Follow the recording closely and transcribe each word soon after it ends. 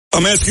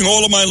I'm asking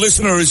all of my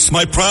listeners,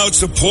 my proud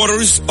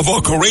supporters of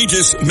our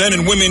courageous men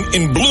and women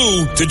in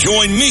blue, to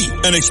join me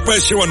and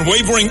express your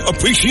unwavering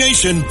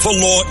appreciation for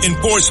law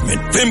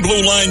enforcement. Thin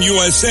Blue Line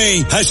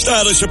USA has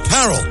stylish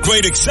apparel,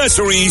 great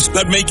accessories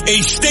that make a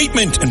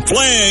statement, and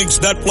flags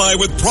that fly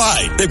with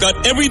pride. They've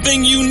got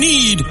everything you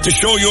need to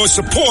show your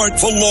support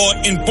for law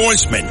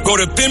enforcement. Go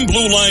to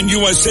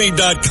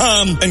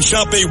thinbluelineusa.com and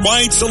shop a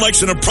wide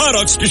selection of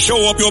products to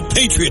show up your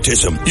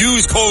patriotism.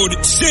 Use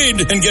code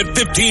SID and get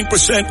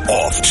 15%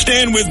 off.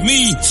 Stand with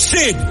me,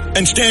 Sid,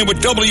 and stand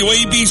with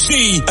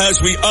WABC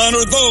as we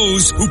honor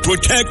those who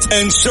protect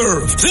and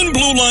serve.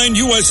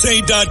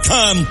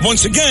 ThinBlueLineUSA.com.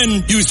 Once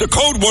again, use the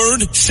code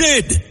word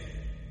SID.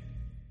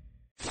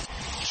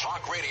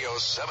 Talk Radio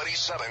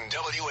 77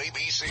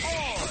 WABC.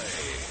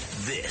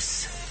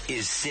 This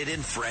is Sid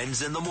and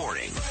Friends in the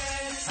Morning.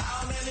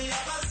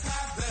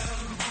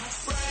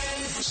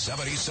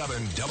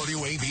 77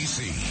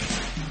 WABC.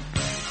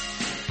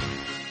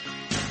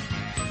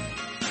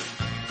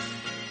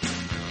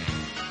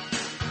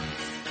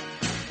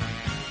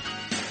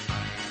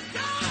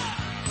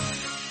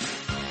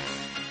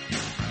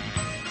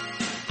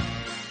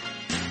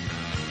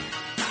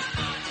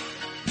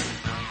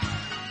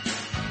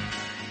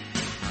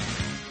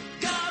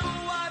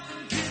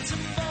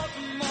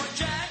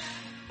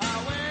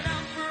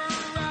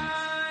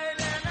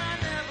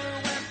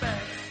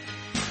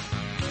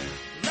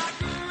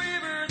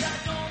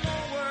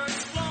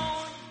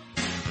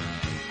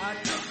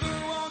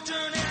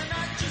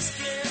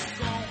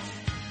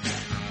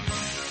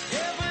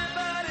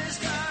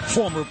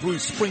 Former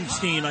Bruce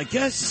Springsteen, I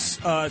guess,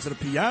 is it a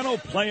piano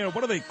player?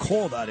 What do they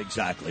call that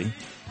exactly?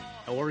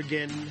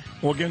 Organ.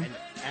 And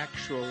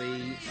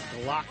actually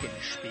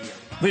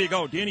glockenspiel. There you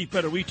go. Danny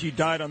Federici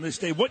died on this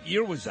day. What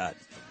year was that?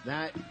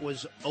 That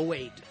was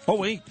 08.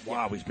 08?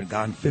 Wow, he's been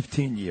gone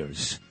 15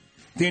 years.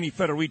 Danny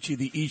Federici,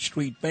 the E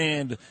Street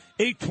Band.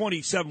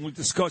 827, we've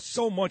discussed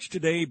so much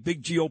today.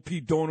 Big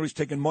GOP donors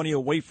taking money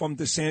away from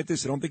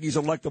DeSantis. I don't think he's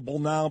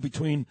electable now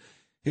between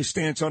his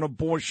stance on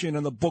abortion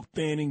and the book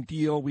banning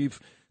deal. We've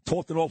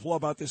talked an awful lot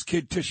about this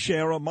kid,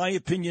 Teixeira. My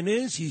opinion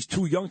is he's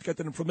too young to get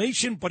that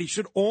information, but he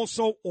should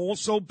also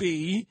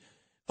be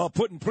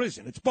put in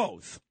prison. It's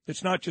both.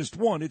 It's not just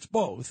one. It's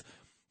both.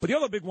 But the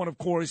other big one, of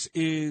course,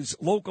 is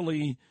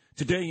locally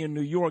today in New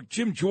York.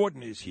 Jim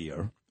Jordan is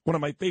here, one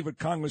of my favorite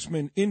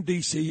congressmen in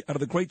D.C. out of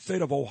the great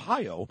state of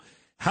Ohio.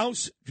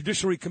 House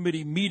Judiciary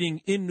Committee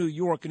meeting in New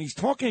York, and he's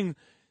talking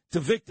to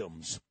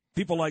victims,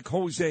 people like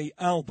Jose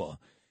Alba.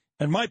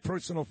 And my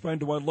personal friend,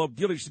 who I love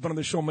dearly, she's been on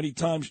the show many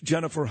times,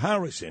 Jennifer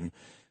Harrison,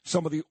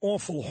 some of the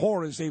awful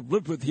horrors they've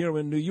lived with here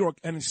in New York.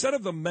 And instead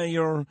of the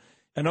mayor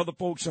and other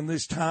folks in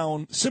this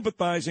town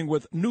sympathizing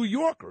with New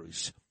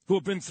Yorkers who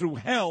have been through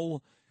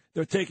hell,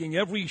 they're taking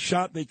every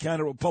shot they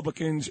can at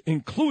Republicans,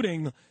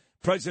 including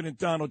President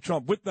Donald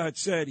Trump. With that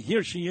said,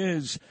 here she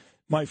is,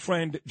 my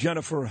friend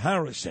Jennifer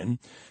Harrison.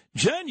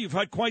 Jen, you've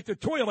had quite the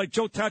tour, like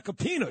Joe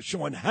Tacopina,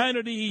 showing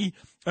Hannity,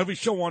 every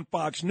show on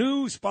Fox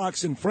News,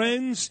 Fox and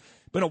Friends.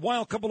 Been a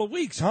wild couple of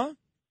weeks, huh?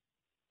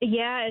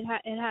 Yeah,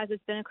 it has.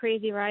 It's been a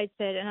crazy ride,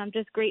 Sid, and I'm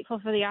just grateful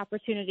for the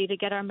opportunity to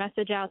get our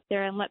message out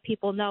there and let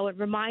people know and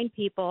remind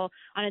people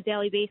on a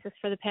daily basis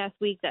for the past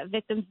week that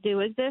victims do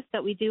exist,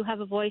 that we do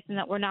have a voice, and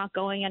that we're not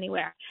going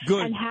anywhere.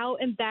 Good. And how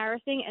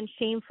embarrassing and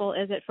shameful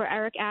is it for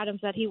Eric Adams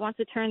that he wants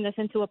to turn this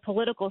into a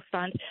political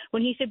stunt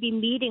when he should be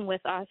meeting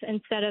with us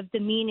instead of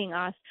demeaning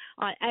us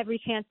on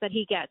every chance that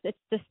he gets. It's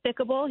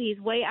despicable. He's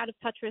way out of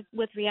touch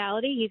with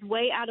reality. He's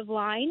way out of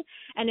line,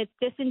 and it's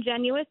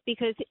disingenuous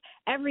because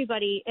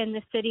everybody in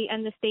the city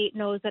and the state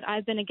knows that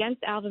I've been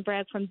against Alvin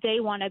Bragg from day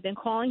one. I've been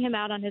calling him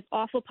out on his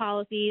awful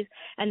policies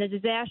and the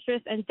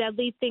disastrous and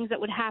deadly things that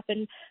would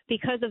happen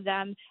because of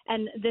them.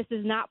 And this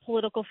is not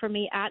political for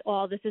me at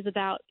all. This is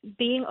about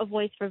being a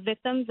voice for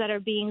victims that are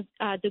being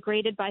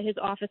degraded by his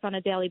office on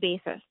a daily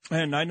basis.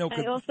 And I know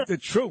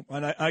it's true.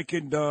 And I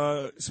can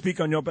speak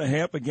on your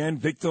behalf again.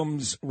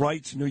 Victims'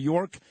 Rights New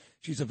York.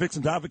 She's a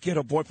victim's advocate.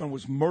 Her boyfriend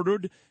was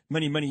murdered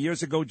many, many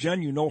years ago.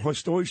 Jen, you know her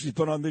story. She's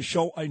been on this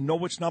show. I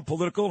know it's not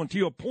political. And to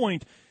your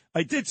point,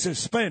 I did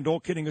suspend,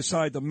 all kidding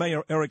aside, the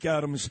mayor, Eric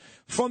Adams,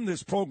 from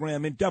this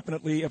program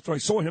indefinitely after I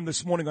saw him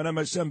this morning on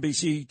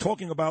MSNBC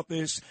talking about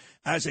this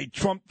as a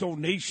Trump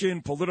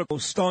donation, political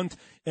stunt.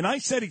 And I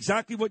said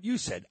exactly what you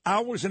said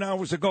hours and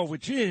hours ago,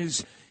 which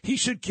is he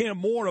should care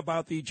more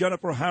about the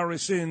Jennifer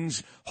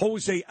Harrisons,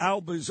 Jose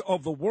Albas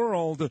of the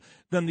world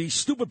than the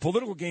stupid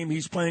political game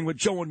he's playing with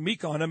Joe and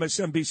Mika on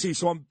MSNBC.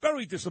 So I'm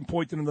very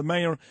disappointed in the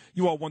mayor.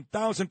 You are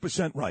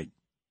 1,000% right.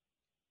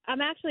 I'm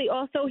actually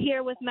also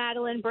here with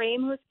Madeline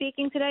Brame, who's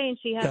speaking today, and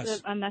she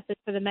has a message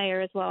for the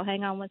mayor as well.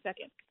 Hang on one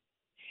second.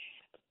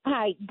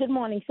 Hi, good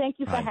morning. Thank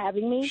you for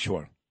having me.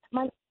 Sure.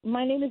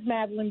 My name is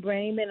Madeline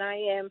Brame, and I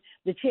am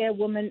the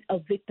chairwoman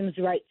of Victims'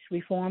 Rights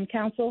Reform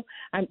Council.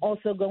 I'm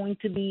also going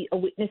to be a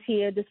witness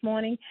here this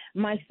morning.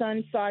 My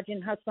son,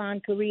 Sergeant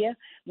Hassan Correa,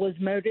 was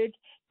murdered,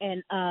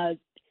 and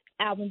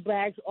Alvin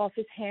Bragg's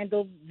office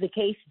handled the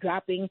case,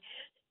 dropping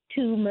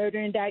 2 murder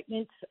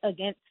indictments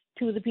against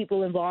 2 of the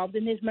people involved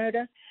in his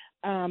murder.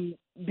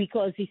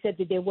 because he said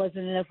that there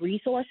wasn't enough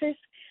resources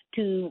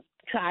to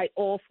try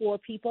all 4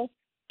 people.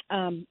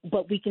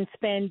 But we can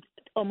spend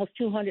almost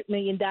 $200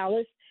 million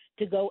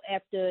to go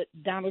after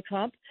Donald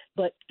Trump,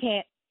 but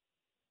can't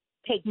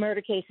take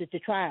murder cases to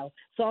trial.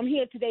 So I'm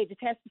here today to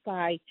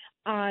testify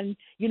on,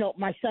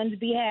 my son's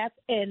behalf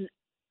and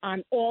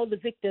on all the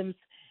victims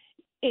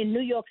in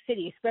New York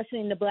City,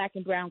 especially in the Black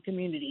and brown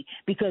community,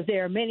 because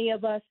there are many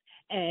of us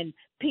and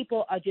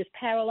people are just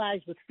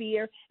paralyzed with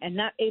fear and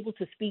not able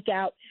to speak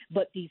out.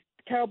 But these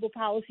terrible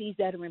policies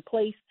that are in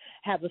place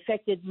have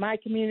affected my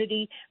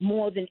community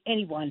more than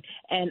anyone.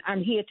 And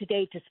I'm here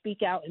today to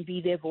speak out and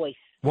be their voice.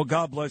 Well,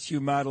 God bless you,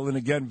 Madeline.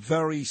 Again,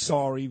 very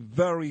sorry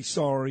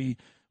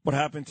what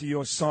happened to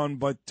your son,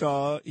 but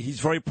he's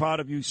very proud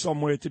of you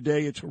somewhere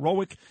today. It's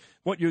heroic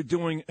what you're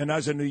doing, and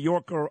as a New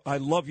Yorker, I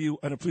love you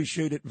and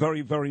appreciate it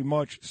very, very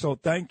much. So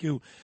thank you.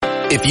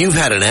 If you've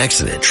had an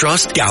accident,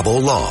 trust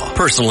Gabo Law,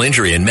 personal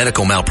injury and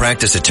medical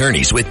malpractice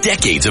attorneys with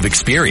decades of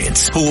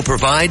experience who will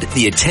provide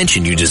the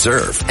attention you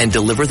deserve and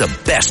deliver the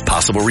best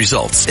possible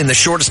results in the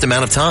shortest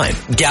amount of time.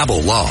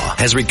 Gabo Law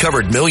has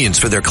recovered millions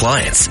for their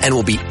clients and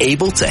will be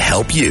able to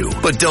help you.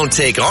 But don't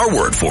take our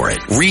word for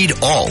it. Read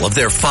all of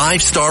their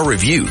 5-star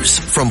reviews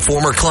from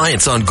former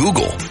clients on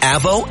Google,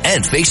 Avo,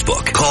 and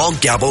Facebook. Call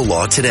Gabo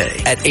Law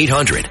today at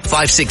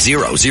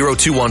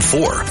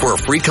 800-560-0214 for a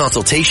free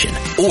consultation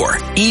or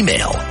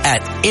email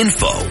at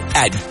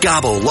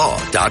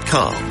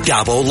info@gabolaw.com.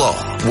 Gabo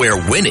Law, where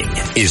winning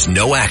is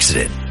no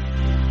accident.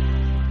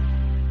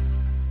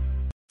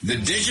 The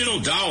digital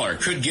dollar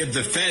could give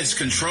the feds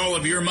control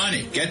of your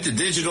money. Get the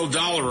digital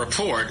dollar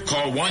report.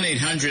 Call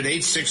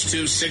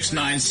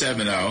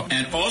 1-800-862-6970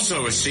 and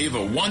also receive a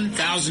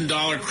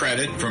 $1,000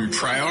 credit from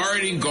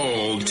Priority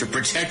Gold to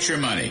protect your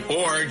money.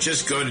 Or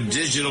just go to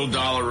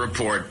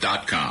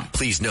digitaldollarreport.com.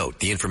 Please note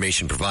the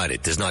information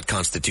provided does not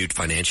constitute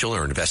financial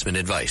or investment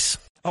advice.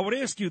 I would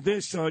ask you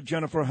this,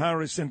 Jennifer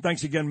Harrison.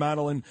 Thanks again,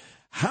 Madeline.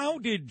 How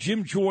did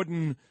Jim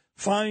Jordan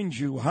find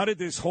you? How did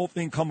this whole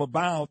thing come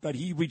about that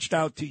he reached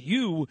out to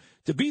you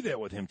to be there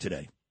with him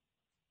today?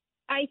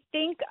 I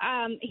think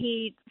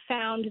he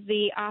found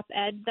the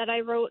op-ed that I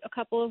wrote a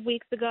couple of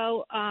weeks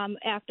ago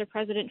after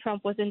President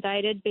Trump was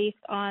indicted, based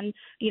on,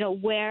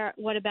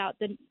 what about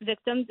the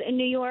victims in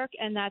New York,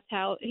 and that's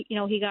how,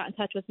 he got in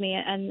touch with me,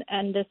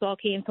 and this all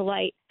came to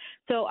light.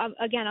 So,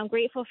 again, I'm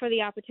grateful for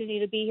the opportunity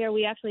to be here.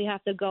 We actually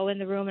have to go in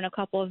the room in a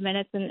couple of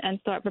minutes and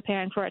start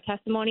preparing for a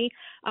testimony,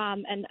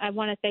 and I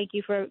want to thank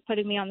you for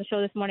putting me on the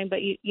show this morning, but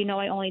I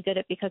only did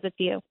it because it's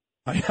you.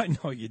 I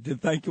know you did.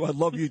 Thank you. I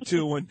love you,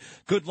 too. And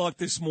good luck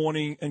this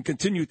morning, and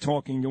continue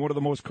talking. You're one of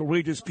the most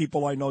courageous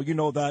people I know. You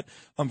know that.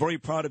 I'm very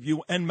proud of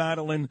you and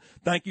Madeline.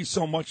 Thank you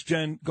so much,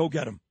 Jen. Go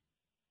get him.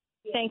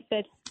 Thanks,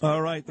 Sid.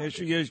 All right. There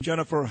she is,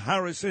 Jennifer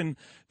Harrison,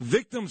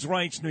 Victims'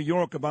 Rights New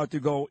York, about to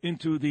go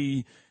into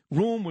the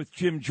room with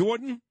Jim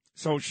Jordan.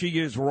 So she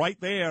is right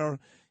there.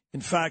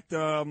 In fact,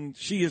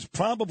 she is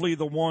probably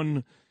the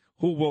one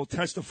who will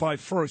testify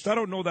first. I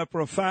don't know that for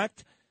a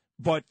fact.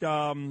 But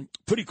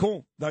pretty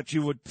cool that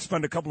you would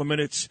spend a couple of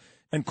minutes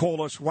and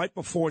call us right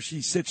before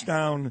she sits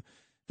down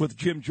with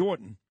Jim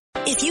Jordan.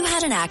 If you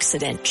had an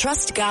accident,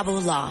 trust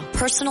Gabo Law,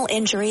 personal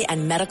injury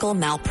and medical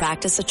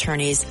malpractice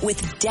attorneys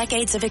with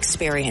decades of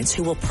experience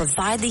who will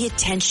provide the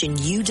attention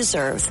you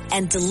deserve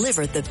and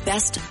deliver the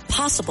best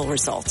possible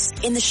results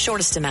in the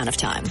shortest amount of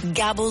time.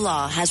 Gabo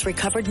Law has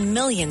recovered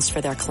millions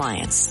for their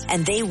clients,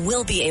 and they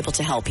will be able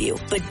to help you.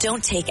 But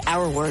don't take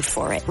our word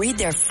for it. Read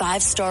their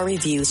 5-star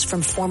reviews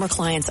from former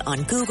clients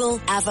on Google,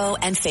 Avo,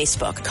 and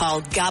Facebook.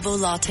 Call Gabo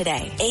Law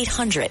today,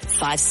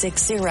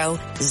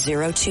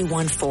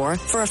 800-560-0214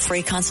 for a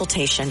free consultation,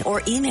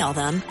 or email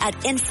them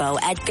at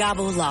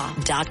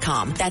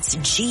info@gabolaw.com. That's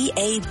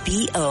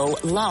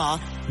GABO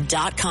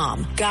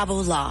law.com.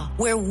 Gabo Law,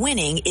 where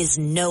winning is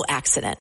no accident.